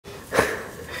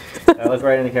Now look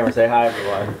right in the camera. Say hi,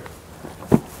 everyone.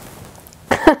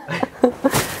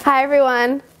 Hi,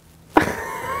 everyone.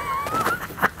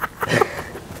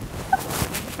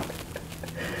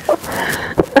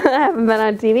 I haven't been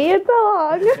on TV in so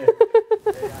long.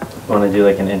 Want to do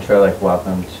like an intro, like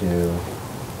welcome to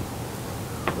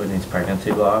Whitney's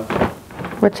pregnancy vlog?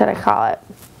 What should I call it?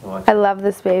 What? I love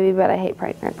this baby, but I hate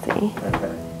pregnancy.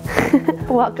 Okay.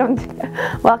 welcome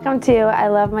to I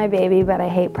love my baby, but I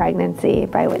hate pregnancy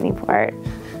by Whitney Port.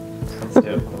 Let's do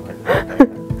it.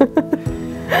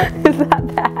 Is that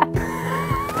bad?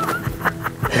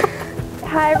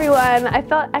 Hi everyone, I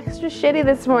felt extra shitty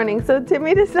this morning, so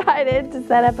Timmy decided to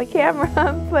set up a camera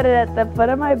and put it at the foot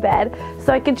of my bed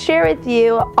so I could share with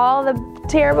you all the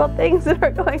terrible things that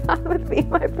are going on with me in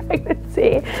my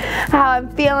pregnancy, how I'm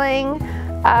feeling,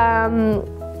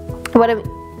 what I'm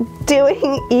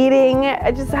doing, eating,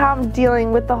 just how I'm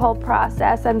dealing with the whole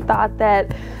process, and thought that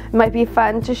it might be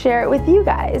fun to share it with you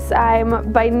guys.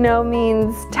 I'm by no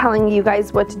means telling you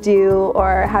guys what to do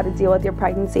or how to deal with your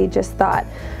pregnancy, just thought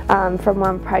from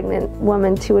one pregnant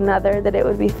woman to another that it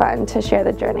would be fun to share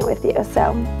the journey with you.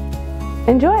 So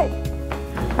enjoy.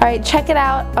 All right, check it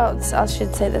out. Oh, I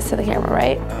should say this to the camera,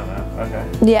 right? I don't know.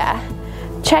 Okay. Yeah.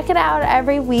 Check it out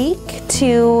every week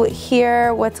to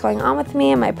hear what's going on with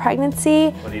me and my pregnancy.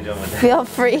 What are you doing with that? Feel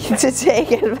free to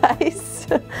take advice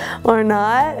or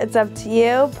not. It's up to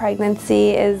you.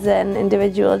 Pregnancy is an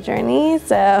individual journey,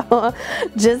 so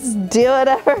just do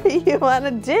whatever you want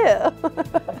to do.